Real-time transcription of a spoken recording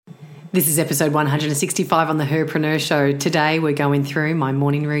This is episode 165 on the Herpreneur Show. Today we're going through my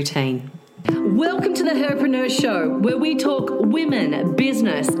morning routine. Welcome to the Herpreneur Show, where we talk women,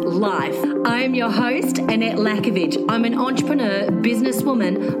 business, life. I am your host, Annette Lackovic. I'm an entrepreneur,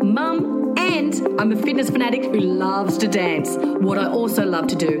 businesswoman, mum, and I'm a fitness fanatic who loves to dance. What I also love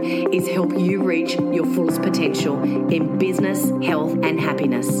to do is help you reach your fullest potential in business, health, and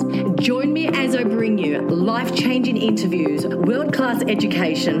happiness. Join me as I bring you life-changing interviews, world-class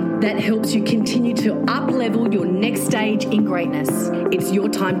education that helps you continue to up-level your next stage in greatness. It's your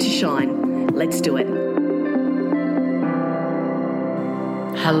time to shine. Let's do it.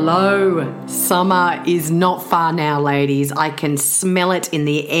 Hello. Summer is not far now, ladies. I can smell it in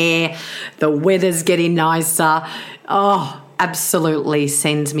the air. The weather's getting nicer. Oh, absolutely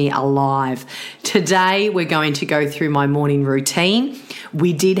sends me alive. Today, we're going to go through my morning routine.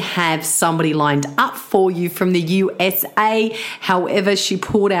 We did have somebody lined up for you from the USA. However, she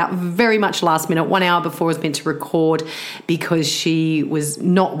pulled out very much last minute, 1 hour before I was meant to record, because she was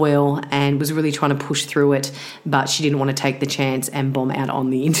not well and was really trying to push through it, but she didn't want to take the chance and bomb out on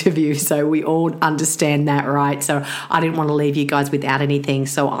the interview. So we all understand that, right? So I didn't want to leave you guys without anything.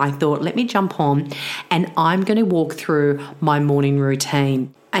 So I thought, let me jump on and I'm going to walk through my morning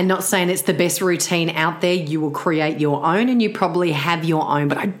routine. And not saying it's the best routine out there. You will create your own and you probably have your own.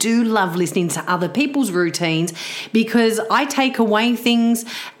 But I do love listening to other people's routines because I take away things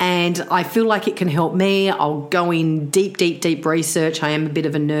and I feel like it can help me. I'll go in deep research. I am a bit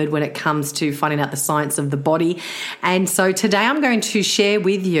of a nerd when it comes to finding out the science of the body. And so today I'm going to share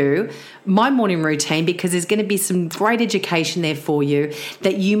with you my morning routine because there's going to be some great education there for you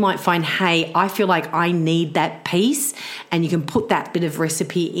that you might find, hey, I feel like I need that piece, and you can put that bit of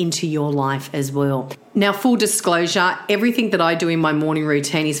recipe into your life as well. Now, full disclosure, everything that I do in my morning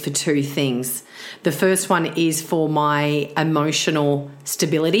routine is for two things. The first one is for my emotional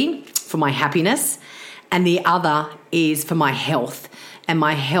stability, for my happiness, and the other is for my health. And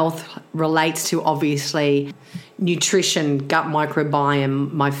my health relates to obviously nutrition, gut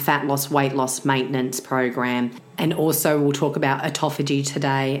microbiome, my fat loss, weight loss maintenance program. And also we'll talk about autophagy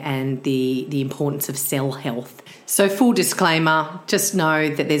today and the importance of cell health. So full disclaimer, just know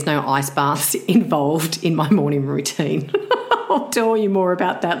that there's no ice baths involved in my morning routine. I'll tell you more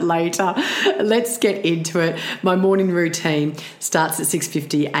about that later. Let's get into it. My morning routine starts at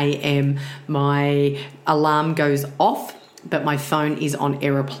 6:50 a.m. My alarm goes off, but my phone is on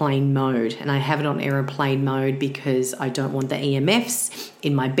aeroplane mode, and I have it on aeroplane mode because I don't want the EMFs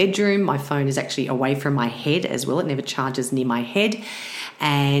in my bedroom. My phone is actually away from my head as well. It never charges near my head,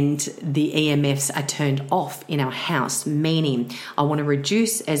 and the EMFs are turned off in our house, meaning I want to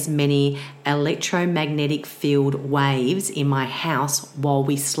reduce as many electromagnetic field waves in my house while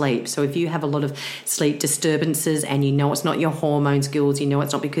we sleep. So if you have a lot of sleep disturbances and you know it's not your hormones, girls, you know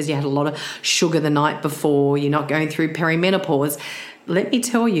it's not because you had a lot of sugar the night before, you're not going through perimenopause, let me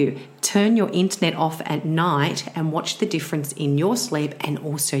tell you, turn your internet off at night and watch the difference in your sleep and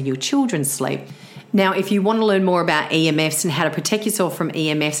also your children's sleep. Now, if you want to learn more about EMFs and how to protect yourself from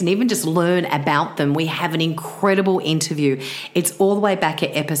EMFs and even just learn about them, we have an incredible interview. It's all the way back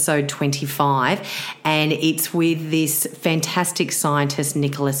at episode 25, and it's with this fantastic scientist,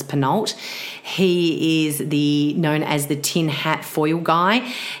 Nicholas Pineault. He is known as the tin hat foil guy.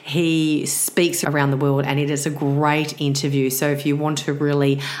 He speaks around the world, and it is a great interview. So if you want to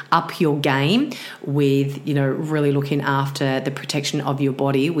really up your game with, really looking after the protection of your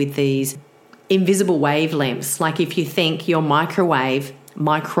body with these invisible wavelengths, like if you think your microwave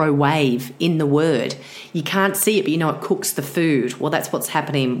in the word, you can't see it, but you know it cooks the food. Well, that's what's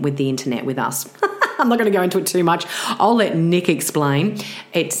happening with the internet with us. I'm not going to go into it too much. I'll let Nick explain.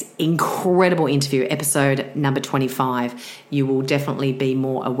 It's incredible interview, episode number 25. You will definitely be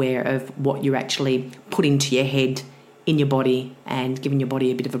more aware of what you're actually putting to your head, in your body, and giving your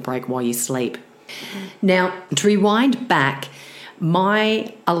body a bit of a break while you sleep. Now, to rewind back,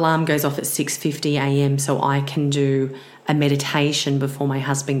 my alarm goes off at 6:50 a.m. so I can do a meditation before my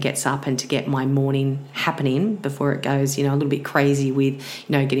husband gets up and to get my morning happening before it goes, a little bit crazy with,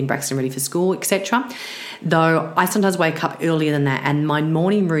 getting Braxton ready for school, etc. Though I sometimes wake up earlier than that, and my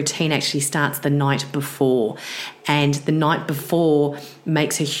morning routine actually starts the night before. And the night before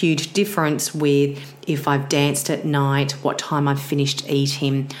makes a huge difference with if I've danced at night, what time I've finished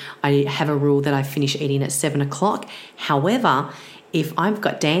eating. I have a rule that I finish eating at 7 o'clock. However, if I've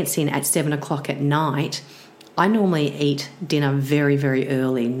got dancing at 7 o'clock at night, I normally eat dinner very, very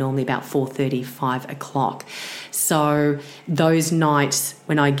early, normally about 4:30, 5 o'clock. So those nights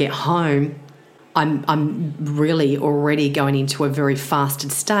when I get home, I'm really already going into a very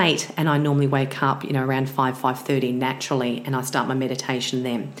fasted state, and I normally wake up, around 5:30 naturally, and I start my meditation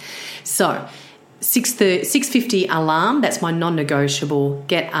then. So 6:50 alarm, that's my non-negotiable.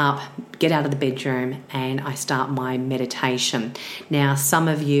 Get up, get out of the bedroom, and I start my meditation. Now, some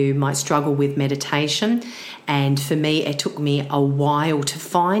of you might struggle with meditation, and for me, it took me a while to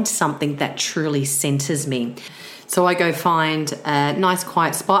find something that truly centers me. So I go find a nice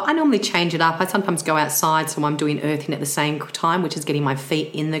quiet spot. I normally change it up. I sometimes go outside, so I'm doing earthing at the same time, which is getting my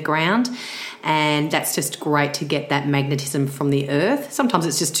feet in the ground. And that's just great to get that magnetism from the earth. Sometimes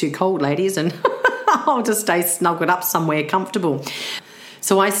it's just too cold, ladies, and I'll just stay snuggled up somewhere comfortable.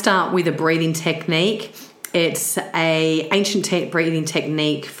 So I start with a breathing technique. It's a ancient breathing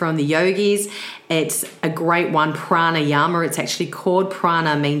technique from the yogis. It's a great one, pranayama. It's actually called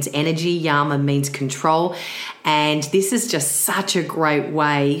prana, means energy, yama means control. And this is just such a great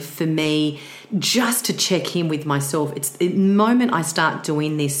way for me just to check in with myself. It's the moment I start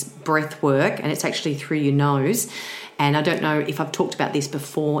doing this breath work, and it's actually through your nose. And I don't know if I've talked about this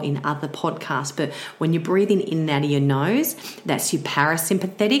before in other podcasts, but when you're breathing in and out of your nose, that's your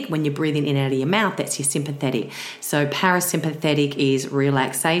parasympathetic. When you're breathing in and out of your mouth, that's your sympathetic. So parasympathetic is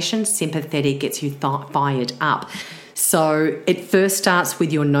relaxation. Sympathetic gets you fired up. So it first starts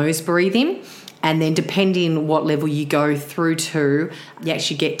with your nose breathing. And then depending what level you go through to, you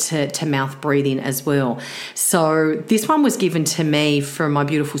actually get to mouth breathing as well. So this one was given to me from my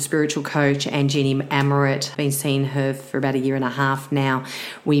beautiful spiritual coach, Angie Amaret. I've been seeing her for about 1.5 years now.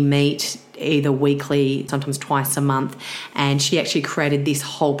 We meet either weekly, sometimes twice a month. And she actually created this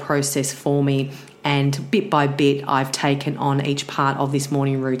whole process for me. And bit by bit, I've taken on each part of this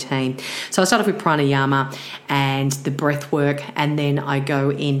morning routine. So I started with pranayama and the breath work, and then I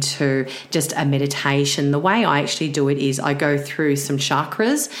go into just a meditation. The way I actually do it is I go through some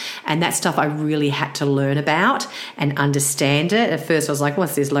chakras, and that stuff I really had to learn about and understand it. At first I was like,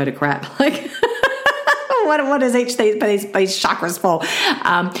 what's this load of crap? Like, what is each these chakras for?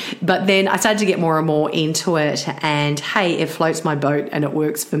 But then I started to get more and more into it, and hey, it floats my boat and it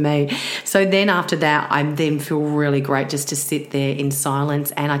works for me. So then after that, I then feel really great just to sit there in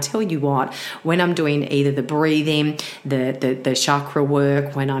silence. And I tell you what, when I'm doing either the breathing, the chakra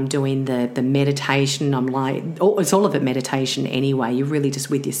work, when I'm doing the meditation, I'm like, it's all of it meditation anyway. You're really just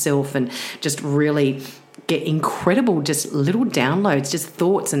with yourself and just really get incredible just little downloads, just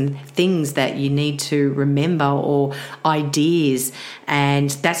thoughts and things that you need to remember or ideas. And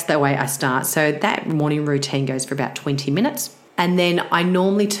that's the way I start. So that morning routine goes for about 20 minutes. And then I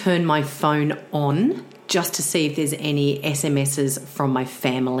normally turn my phone on just to see if there's any SMSs from my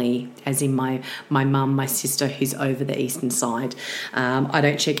family, as in my mum, my sister who's over the eastern side. I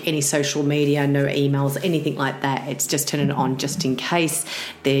don't check any social media, no emails, anything like that. It's just turning it on just in case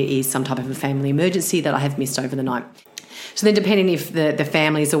there is some type of a family emergency that I have missed over the night. So then depending if the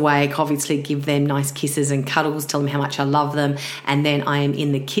family's awake, obviously give them nice kisses and cuddles, tell them how much I love them. And then I am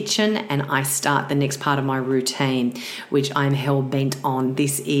in the kitchen and I start the next part of my routine, which I'm hell-bent on.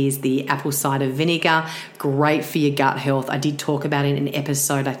 This is the apple cider vinegar, great for your gut health. I did talk about it in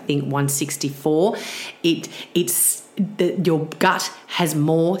episode, I think, 164. Your gut has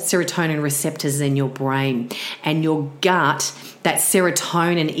more serotonin receptors than your brain, and your gut, that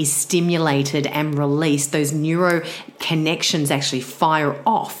serotonin is stimulated and released. Those neuro connections actually fire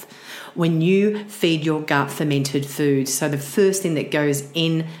off when you feed your gut fermented food. So the first thing that goes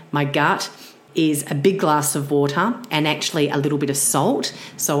in my gut is a big glass of water and actually a little bit of salt.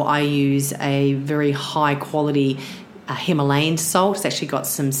 So I use a very high quality Himalayan salt. It's actually got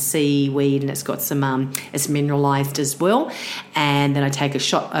some seaweed and it's got some, it's mineralized as well. And then I take a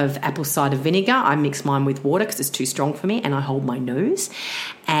shot of apple cider vinegar. I mix mine with water because it's too strong for me, and I hold my nose.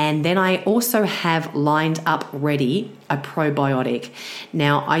 And then I also have lined up ready a probiotic.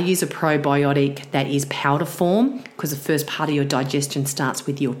 Now I use a probiotic that is powder form because the first part of your digestion starts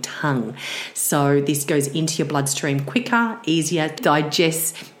with your tongue. So this goes into your bloodstream quicker, easier,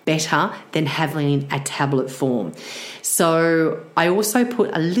 digests better than having a tablet form. So I also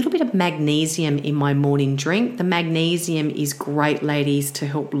put a little bit of magnesium in my morning drink. The magnesium is great, ladies, to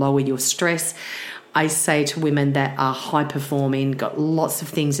help lower your stress. I say to women that are high performing, got lots of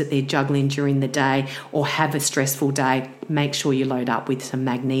things that they're juggling during the day or have a stressful day, make sure you load up with some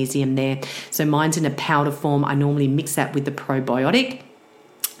magnesium there. So mine's in a powder form. I normally mix that with the probiotic.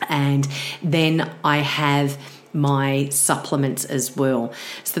 And then I have my supplements as well.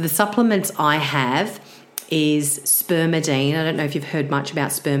 So the supplements I have is spermidine. I don't know if you've heard much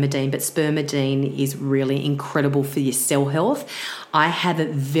about spermidine, but spermidine is really incredible for your cell health. I have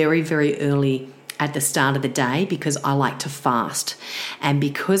it very, very early at the start of the day because I like to fast. And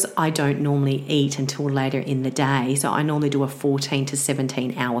because I don't normally eat until later in the day, so I normally do a 14 to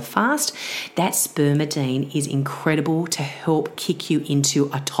 17 hour fast, that spermidine is incredible to help kick you into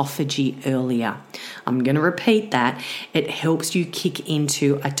autophagy earlier. I'm going to repeat that. It helps you kick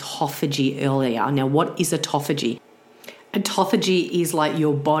into autophagy earlier. Now, what is autophagy? Autophagy is like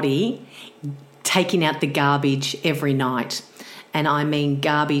your body taking out the garbage every night. And I mean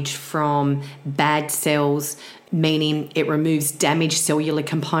garbage from bad cells, meaning it removes damaged cellular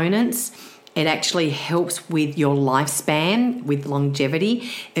components. It actually helps with your lifespan, with longevity.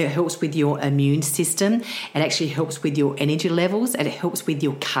 It helps with your immune system. It actually helps with your energy levels. It helps with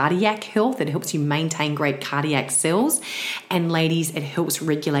your cardiac health. It helps you maintain great cardiac cells. And ladies, it helps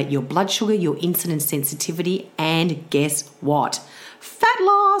regulate your blood sugar, your insulin sensitivity, and guess what? Fat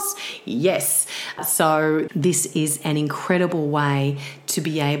loss. Yes. So this is an incredible way to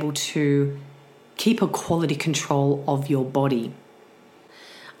be able to keep a quality control of your body.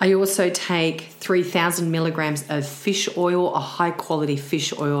 I also take 3,000 milligrams of fish oil, a high quality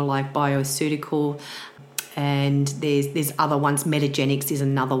fish oil like Bioceutical. And there's other ones. Metagenics is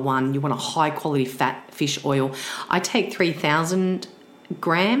another one. You want a high quality fat fish oil. I take 3,000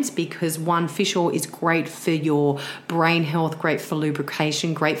 grams because one, fish oil is great for your brain health, great for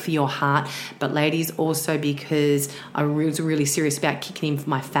lubrication, great for your heart. But ladies, also because I was really serious about kicking in for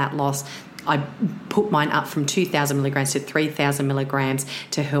my fat loss, I put mine up from 2,000 milligrams to 3,000 milligrams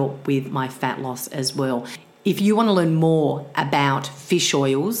to help with my fat loss as well. If you want to learn more about fish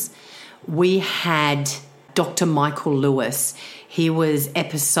oils, we had Dr. Michael Lewis. He was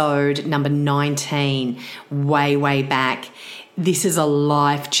episode number 19, way back. This is a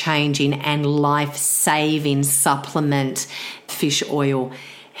life-changing and life-saving supplement, fish oil.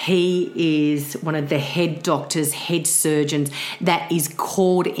 He is one of the head doctors, head surgeons that is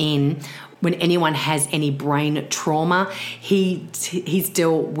called in when anyone has any brain trauma. He's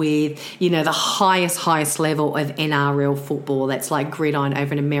dealt with, the highest level of NRL football. That's like gridiron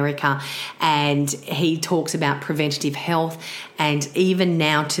over in America. And he talks about preventative health. And even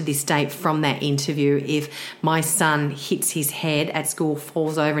now to this date from that interview, if my son hits his head at school,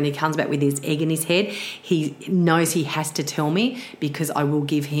 falls over and he comes back with his egg in his head, he knows he has to tell me because I will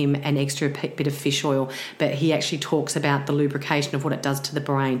give him an extra bit of fish oil. But he actually talks about the lubrication of what it does to the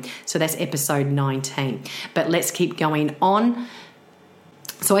brain. So that's episode 19. But let's keep going on.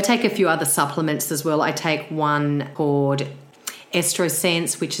 So I take a few other supplements as well. I take one called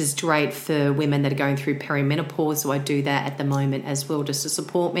Estrosense, which is great for women that are going through perimenopause. So I do that at the moment as well, just to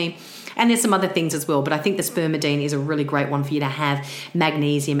support me. And there's some other things as well, but I think the spermidine is a really great one for you to have,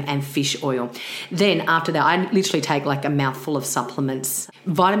 magnesium and fish oil. Then after that, I literally take like a mouthful of supplements.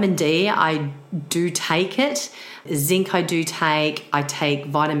 Vitamin D, I do take it. Zinc I do take. I take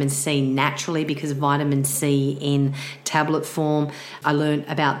vitamin C naturally because vitamin C in tablet form. I learned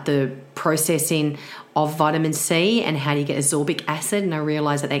about the processing of vitamin C and how do you get ascorbic acid, and I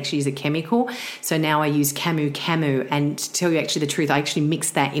realised that they actually use a chemical. So now I use camu, and to tell you actually the truth, I actually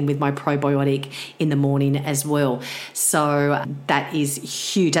mix that in with my probiotic in the morning as well. So that is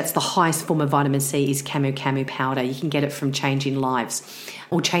huge. That's the highest form of vitamin C is camu powder. You can get it from Changing Lives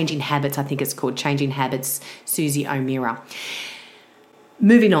or Changing Habits, I think it's called Changing Habits, Susie O'Meara.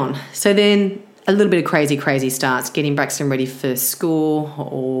 Moving on. So then a little bit of crazy starts, getting Braxton ready for school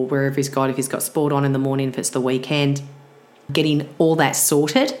or wherever if he's got sport on in the morning, if it's the weekend, getting all that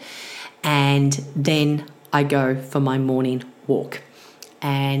sorted. And then I go for my morning walk.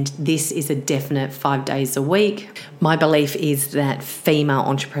 And this is a definite 5 days a week. My belief is that female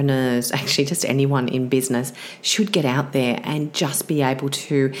entrepreneurs, actually just anyone in business, should get out there and just be able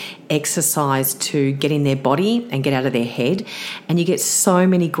to exercise to get in their body and get out of their head. And you get so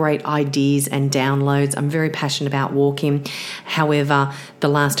many great ideas and downloads. I'm very passionate about walking. However, the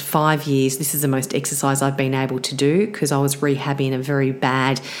last 5 years, this is the most exercise I've been able to do because I was rehabbing a very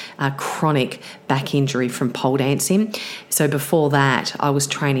bad chronic back injury from pole dancing. So before that, I was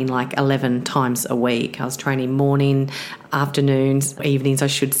training like 11 times a week. I was training morning, afternoons, evenings, I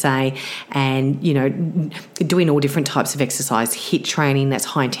should say, and, doing all different types of exercise. HIIT training, that's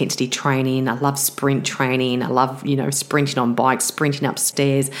high intensity training. I love sprint training. I love, sprinting on bikes, sprinting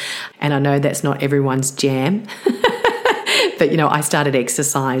upstairs. And I know that's not everyone's jam. But, I started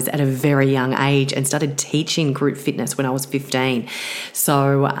exercise at a very young age and started teaching group fitness when I was 15.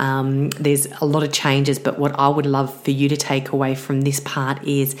 So there's a lot of changes, but what I would love for you to take away from this part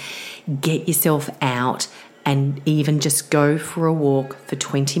is get yourself out and even just go for a walk for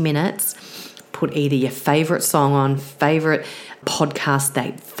 20 minutes. Put either your favourite song on, favourite podcast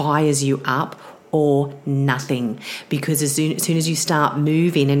that fires you up, or nothing, because as soon as you start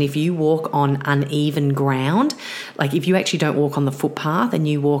moving, and if you walk on uneven ground, like if you actually don't walk on the footpath and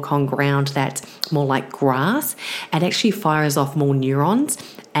you walk on ground that's more like grass, it actually fires off more neurons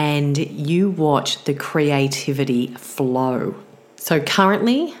and you watch the creativity flow. So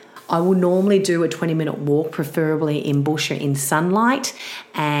currently, I will normally do a 20-minute walk, preferably in bush or in sunlight,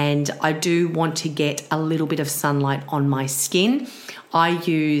 and I do want to get a little bit of sunlight on my skin. I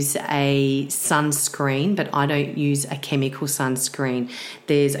use a sunscreen, but I don't use a chemical sunscreen.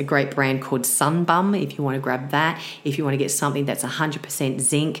 There's a great brand called Sunbum if you want to grab that. If you want to get something that's 100%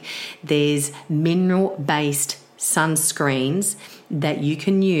 zinc, there's mineral-based sunscreens that you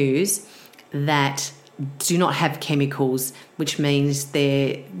can use that do not have chemicals, which means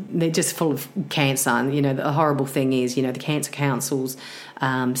they're just full of cancer. And, the horrible thing is, the Cancer Council's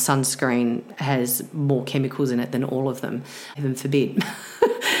sunscreen has more chemicals in it than all of them, heaven forbid.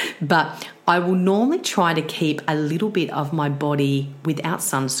 But I will normally try to keep a little bit of my body without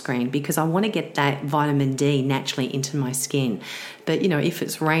sunscreen because I want to get that vitamin D naturally into my skin. But, if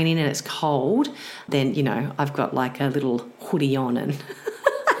it's raining and it's cold, then, I've got like a little hoodie on and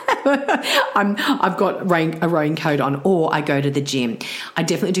I've got a raincoat on, or I go to the gym. I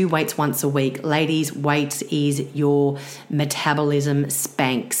definitely do weights once a week. Ladies, weights is your metabolism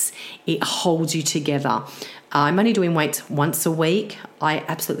Spanx. It holds you together. I'm only doing weights once a week. I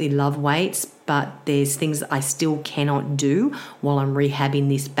absolutely love weights, but there's things that I still cannot do while I'm rehabbing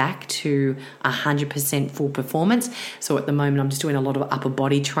this back to 100% full performance. So at the moment, I'm just doing a lot of upper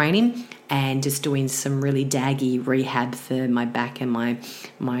body training and just doing some really daggy rehab for my back and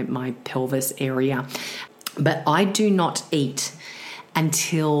my pelvis area. But I do not eat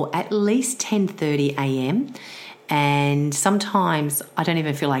until at least 10:30 a.m. And sometimes I don't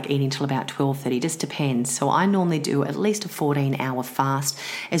even feel like eating till about 12:30, just depends. So I normally do at least a 14-hour fast.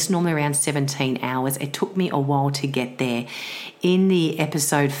 It's normally around 17 hours. It took me a while to get there. In the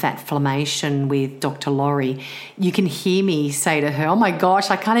episode Fatflammation with Dr. Laurie, you can hear me say to her, oh my gosh,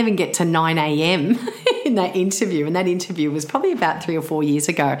 I can't even get to 9 a.m. in that interview. And that interview was probably about 3 or 4 years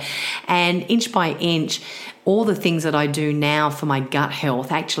ago. And inch by inch, all the things that I do now for my gut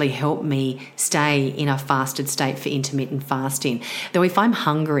health actually help me stay in a fasted state for intermittent fasting. Though if I'm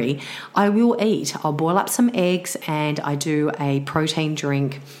hungry, I will eat. I'll boil up some eggs and I do a protein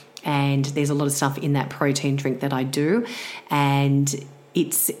drink, and there's a lot of stuff in that protein drink that I do, and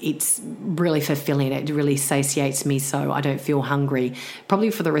it's really fulfilling. It really satiates me so I don't feel hungry probably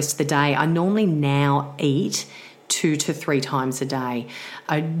for the rest of the day. I normally now eat 2 to 3 times a day.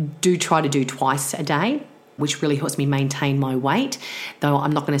 I do try to do twice a day, which really helps me maintain my weight, though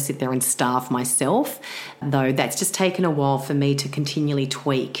I'm not going to sit there and starve myself, though that's just taken a while for me to continually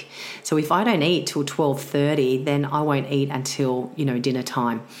tweak. So if I don't eat till 12:30, then I won't eat until, dinner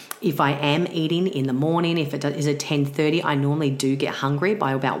time. If I am eating in the morning, if it is at 10:30, I normally do get hungry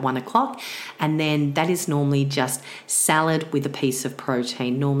by about 1 o'clock. And then that is normally just salad with a piece of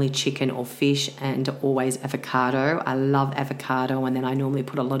protein, normally chicken or fish, and always avocado. I love avocado. And then I normally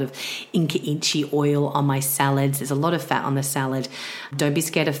put a lot of Inca Inchi oil on my salads. There's a lot of fat on the salad. Don't be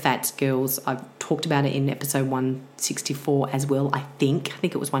scared of fats, girls. I've talked about it in episode 164 as well, I think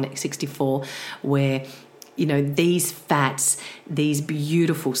it was 164, where these fats, these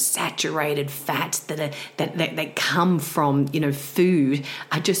beautiful saturated fats that come from, food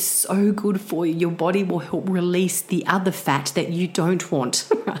are just so good for you. Your body will help release the other fat that you don't want,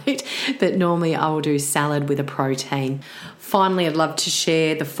 right? But normally I will do salad with a protein. Finally, I'd love to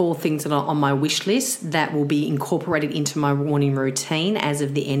share the 4 things that are on my wish list that will be incorporated into my morning routine as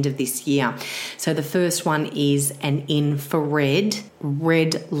of the end of this year. So the first one is an infrared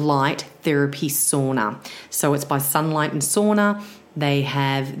red light therapy sauna. So it's by Sunlight and Sauna. They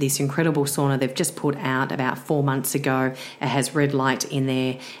have this incredible sauna they've just put out about 4 months ago. It has red light in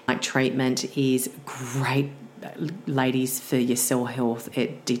there. Light treatment is great, ladies, for your cell health.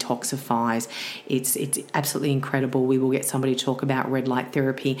 It detoxifies. It's absolutely incredible. We will get somebody to talk about red light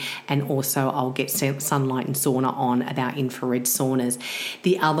therapy, and also I'll get Sunlight and Sauna on about infrared saunas.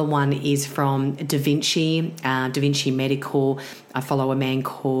 The other one is from Da Vinci Medical. I follow a man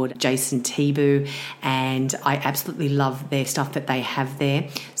called Jason Tibu, and I absolutely love their stuff that they have there.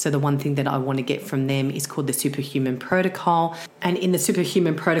 So the one thing that I want to get from them is called the Superhuman Protocol. And in the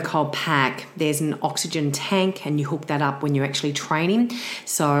Superhuman Protocol pack, there's an oxygen tank, and you hook that up when you're actually training.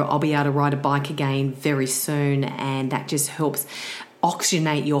 So I'll be able to ride a bike again very soon, and that just helps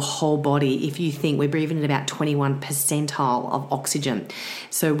oxygenate your whole body. If you think we're breathing at about 21 percentile of oxygen.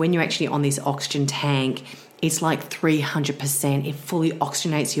 So when you're actually on this oxygen tank, it's like 300%. It fully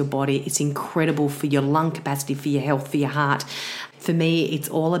oxygenates your body. It's incredible for your lung capacity, for your health, for your heart. For me, it's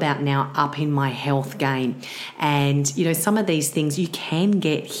all about now upping my health game. And, some of these things you can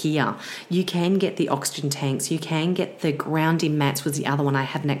get here. You can get the oxygen tanks. You can get the grounding mats, was the other one I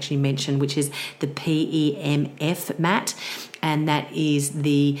haven't actually mentioned, which is the PEMF mat. And that is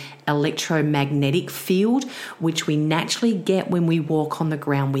the electromagnetic field, which we naturally get when we walk on the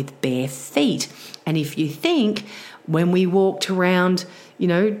ground with bare feet. And if you think when we walked around,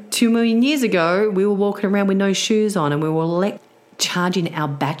 2 million years ago, we were walking around with no shoes on and we were charging our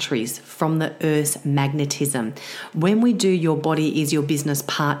batteries from the Earth's magnetism. When we do Your Body is Your Business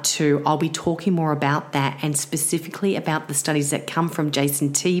Part 2, I'll be talking more about that and specifically about the studies that come from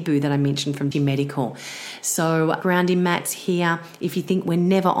Jason Tibu that I mentioned from G Medical. So grounding mats here. If you think we're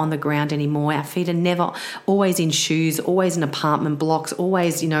never on the ground anymore, our feet are never always in shoes, always in apartment blocks,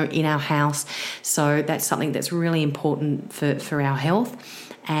 always, in our house. So that's something that's really important for our health.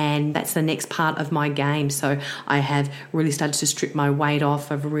 And that's the next part of my game. So I have really started to strip my weight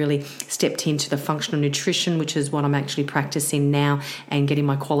off. I've really stepped into the functional nutrition, which is what I'm actually practicing now, and getting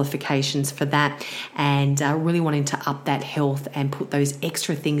my qualifications for that, and really wanting to up that health and put those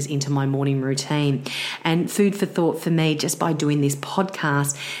extra things into my morning routine. And food for thought for me, just by doing this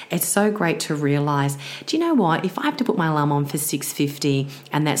podcast, it's so great to realize, do you know what? If I have to put my alarm on for 6:50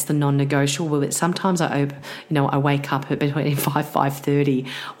 and that's the non-negotiable, but sometimes I wake up at between 5:30.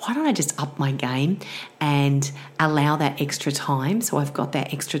 Why don't I just up my game and allow that extra time? So I've got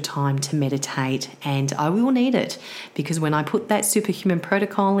that extra time to meditate, and I will need it, because when I put that superhuman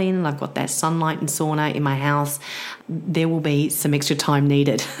protocol in and I've got that sunlight and sauna in my house, there will be some extra time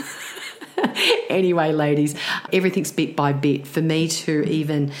needed. Anyway, ladies, everything's bit by bit. For me to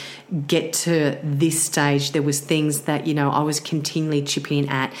even get to this stage, there was things that, I was continually chipping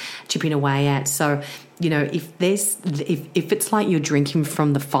away at. So, if it's like you're drinking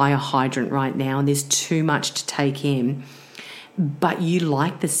from the fire hydrant right now and there's too much to take in, but you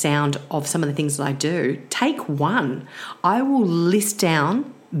like the sound of some of the things that I do, take one. I will list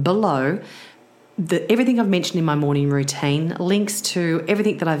down below everything I've mentioned in my morning routine, links to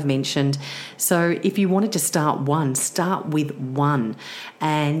everything that I've mentioned. So if you wanted to start with one.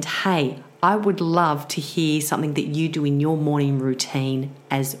 And hey, I would love to hear something that you do in your morning routine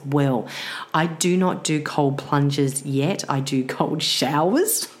as well. I do not do cold plunges yet. I do cold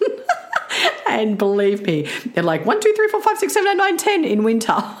showers. And believe me, they're like 1, 2, 3, 4, 5, 6, 7, 8, 9, 10 in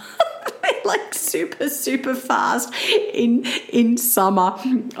winter. They're like super, super fast in summer.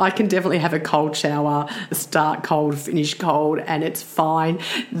 I can definitely have a cold shower, start cold, finish cold, and it's fine.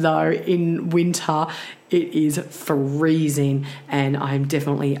 Though in winter, it is freezing, and I'm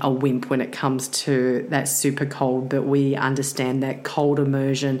definitely a wimp when it comes to that super cold. But we understand that cold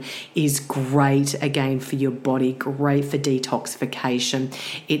immersion is great, again, for your body, great for detoxification.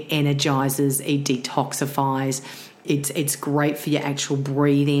 It energizes, it detoxifies. It's great for your actual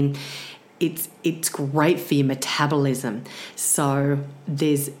breathing. It's great for your metabolism. So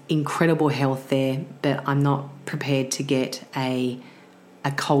there's incredible health there, but I'm not prepared to get a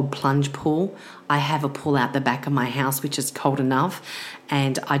cold plunge pool. I have a pool out the back of my house, which is cold enough,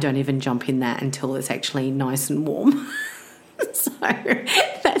 and I don't even jump in that until it's actually nice and warm. So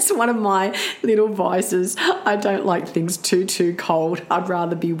that's one of my little vices. I don't like things too cold. I'd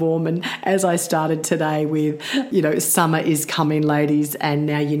rather be warm. And as I started today with, summer is coming, ladies, and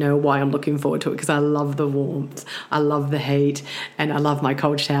now you know why I'm looking forward to it, because I love the warmth, I love the heat, and I love my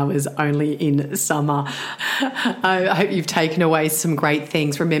cold showers only in summer. I hope you've taken away some great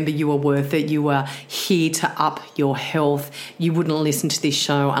things. Remember, you are worth it. You are here to up your health. You wouldn't listen to this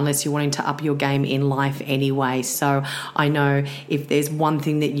show unless you're wanting to up your game in life anyway. So I know if there's one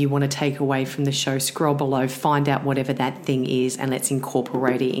thing that you want to take away from the show, scroll below, find out whatever that thing is, and let's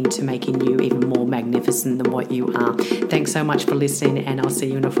incorporate it into making you even more magnificent than what you are. Thanks so much for listening, and I'll see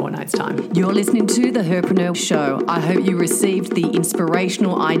you in a fortnight's time. You're listening to The Herpreneur Show. I hope you received the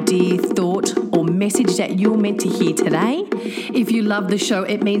inspirational idea, thought, or message that you're meant to hear today. If you love the show,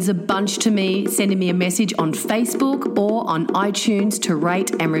 it means a bunch to me sending me a message on Facebook or on iTunes to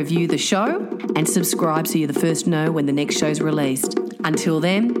rate and review the show, and subscribe so you're the first to know when the next show's released. Until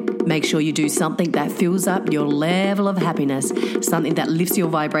then, make sure you do something that fills up your level of happiness, something that lifts your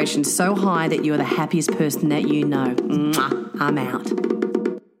vibration so high that you're the happiest person that you know. Mwah. I'm out.